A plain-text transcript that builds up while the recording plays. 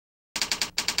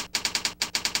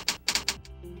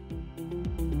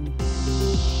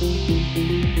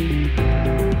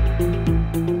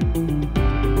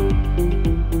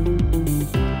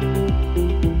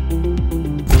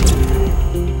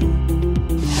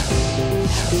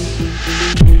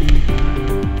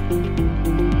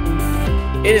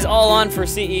It is all on for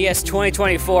CES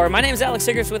 2024. My name is Alex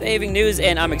Siggers with eavynews,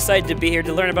 and I'm excited to be here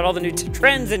to learn about all the new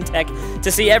trends in tech,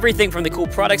 to see everything from the cool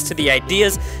products to the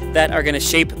ideas that are going to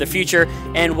shape the future.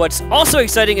 And what's also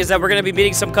exciting is that we're going to be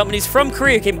meeting some companies from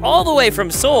Korea, came all the way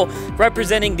from Seoul,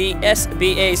 representing the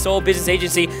SBA Seoul Business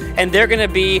Agency, and they're going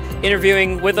to be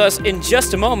interviewing with us in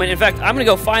just a moment. In fact, I'm going to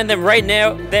go find them right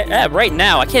now. Right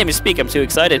now, I can't even speak. I'm too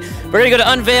excited. We're going to go to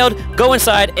Unveiled, go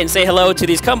inside, and say hello to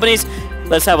these companies.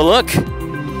 Let's have a look.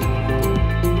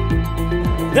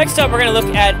 Next up, we're going to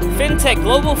look at fintech,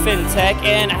 global fintech,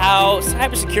 and how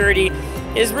cybersecurity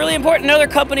is really important. Another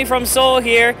company from Seoul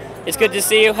here. It's good to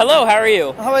see you. Hello, how are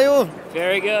you? How are you?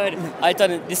 Very good.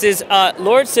 This is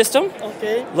로드시스템.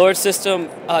 Okay. 로드시스템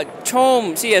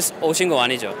처음 CES 오신 거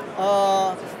아니죠?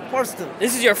 First.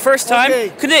 This is your first time?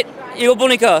 Okay. 근데 이거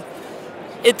보니까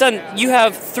일단 you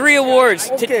have 3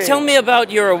 awards. Okay. Tell me about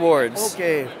your awards.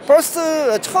 Okay. First,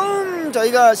 처음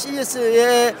저희가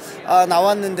CES에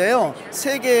나왔는데요.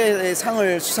 3개의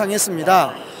상을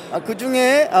수상했습니다. 그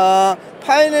중에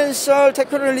파이낸셜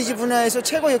테크놀로지 분야에서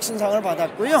최고 혁신상을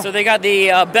받았고요. So they got the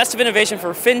best of innovation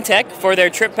for fintech for their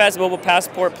TripPASS mobile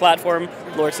passport platform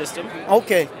lore system.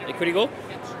 Okay. 그리고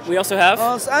we also have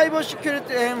사이버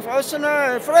시큐리티 앤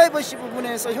퍼스널 프라이버시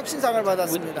부분에서 혁신상을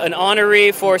받았습니다. an honoree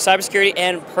for cybersecurity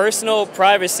and personal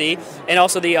privacy, and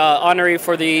also the honoree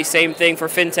for the same thing for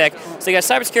fintech. So you got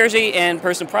cybersecurity and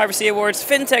personal privacy awards,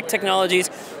 fintech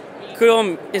technologies.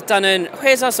 그럼 일단은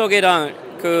회사 소개랑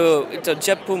그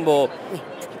제품 뭐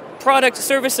프로덕트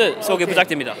서비스 소개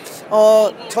부탁드립니다.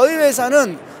 저희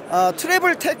회사는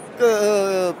트래블 텍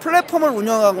플랫폼을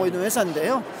운영하고 있는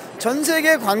회사인데요. 전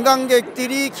세계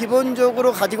관광객들이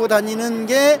기본적으로 가지고 다니는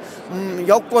게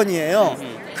여권이에요.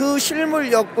 그 실물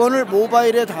여권을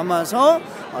모바일에 담아서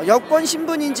여권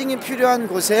신분 인증이 필요한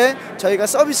곳에 저희가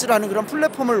서비스를 하는 그런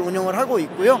플랫폼을 운영을 하고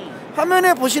있고요.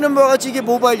 화면에 보시는 바와 같이 이게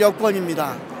모바일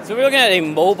여권입니다. So we're looking at a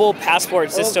mobile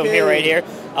passport system here, right here.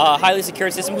 Highly secure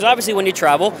system, because obviously when you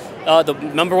travel, the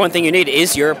number one thing you need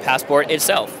is your passport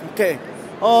itself. 오케이.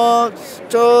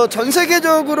 전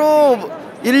세계적으로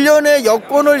 1년에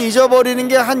여권을 잊어버리는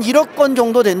게 한 1억 건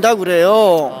정도 된다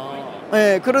그래요.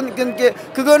 네, 그거는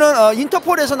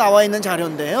인터폴에서 나와 있는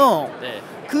자료인데요. 네.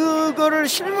 그거를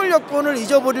실물 여권을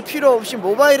잊어버릴 필요 없이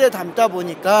모바일에 담다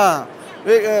보니까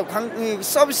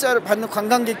서비스를 받는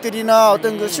관광객들이나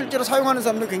어떤 그 실제로 사용하는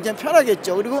사람들 굉장히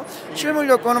편하겠죠. 그리고 실물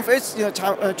여권은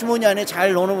주머니 안에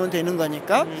잘 넣어놓으면 되는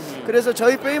거니까. 그래서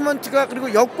저희 페이먼트가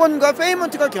그리고 여권과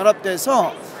페이먼트가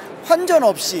결합돼서 환전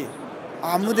없이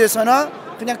아무데서나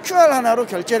그냥 QR 하나로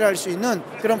결제를 할 수 있는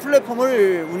그런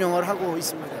플랫폼을 운영을 하고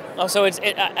있습니다. So it's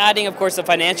adding, of course, the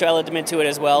financial element to it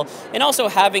as well, and also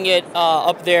having it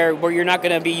up there where you're not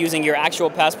going to be using your actual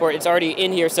passport. It's already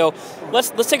in here. So let's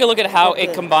take a look at how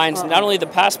it combines not only the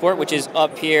passport, which is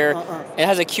up here. It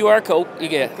has a QR code.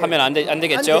 이게 하면 안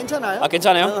되겠죠? 괜찮아요.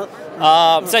 괜찮아요?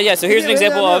 So here's an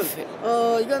example of.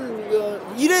 이건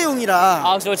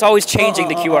일회용이라. So it's always changing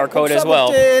the QR code as well.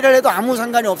 복사복제를 해도 아무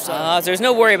상관이 없어요. So there's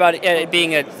no worry about it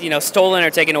being stolen or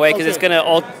taken away, because it's going to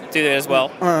all do it as well.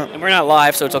 And we're not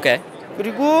live, so it's okay.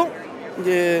 그리고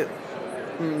이제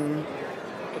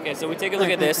Okay, so we take a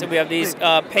look at this, and we have these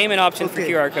payment options for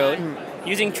QR code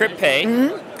using TripPay.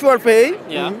 QR Pay.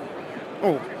 Yeah.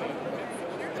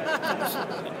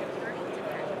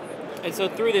 And so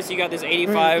through this, you got this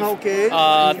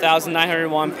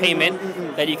 85,901 payment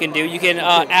that you can do. You can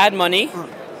add money.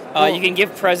 You can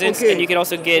give presents, and you can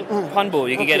also get 환불.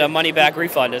 You can get a money back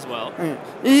refund as well.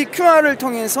 이 QR을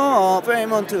통해서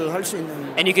페이먼트 할 수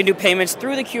있는. And you can do payments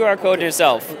through the QR code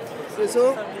itself.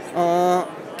 그래서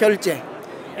결제.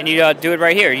 And you do it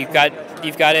right here. You've got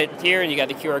it here, and you got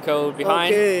the QR code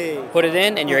behind. Put it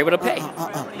in, and you're able to pay.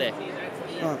 네.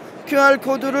 QR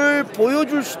코드를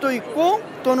보여줄 수도 있고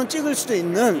또는 찍을 수도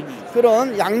있는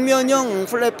그런 양면형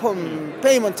플랫폼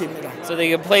페이먼트입니다. So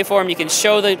the platform, you can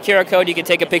show the QR code, you can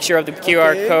take a picture of the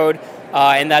QR code,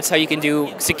 and that's how you can do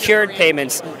secured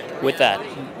payments with that.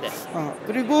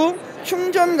 그리고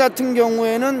충전 같은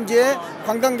경우에는 이제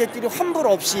관광객들이 환불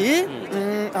없이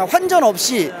환전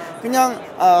없이 그냥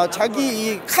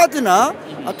자기 이 카드나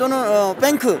또는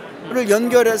뱅크를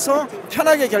연결해서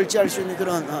편하게 결제할 수 있는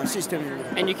그런 시스템입니다.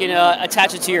 And you can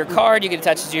attach it to your card, you can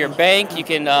attach it to your bank, you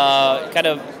can kind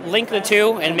of link the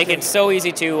two and make it so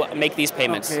easy to make these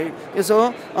payments.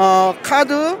 그래서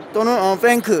카드 또는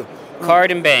뱅크.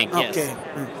 Card and bank, yes.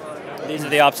 These are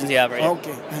the options you have right here.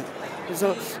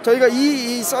 그래서 저희가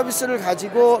이 서비스를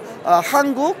가지고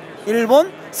한국,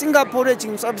 일본, 싱가포르에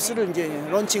지금 서비스를 이제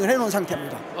런칭을 해놓은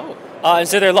상태입니다. And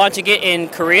so they're launching it in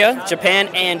Korea, Japan,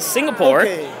 and Singapore.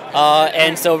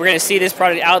 And so we're going to see this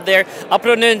product out there.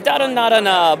 앞으로는 다른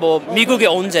나라나 뭐 미국에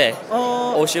언제?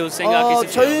 오실 생각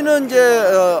있으세요? 저희는 이제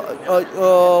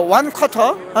원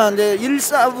쿼터, 네,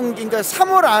 1/4분기, 그러니까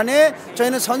 3월 안에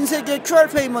저희는 전 세계 QR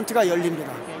페이먼트가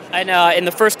열립니다. And in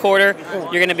the first quarter,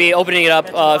 you're going to be opening it up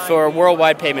for a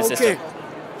worldwide payment system.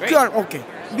 Great. QR, okay.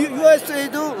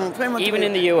 USA도 페이먼트. Even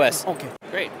in the US. Okay.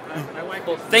 Great.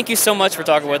 Well, thank you so much for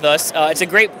talking with us. It's a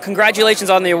great congratulations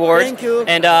on the award. Thank you.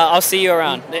 And I'll see you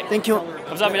around. Thank you.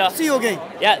 감사합니다. See you again.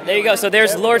 Yeah, there you go. So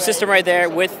there's Lord System right there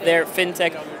with their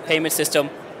fintech payment system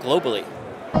globally.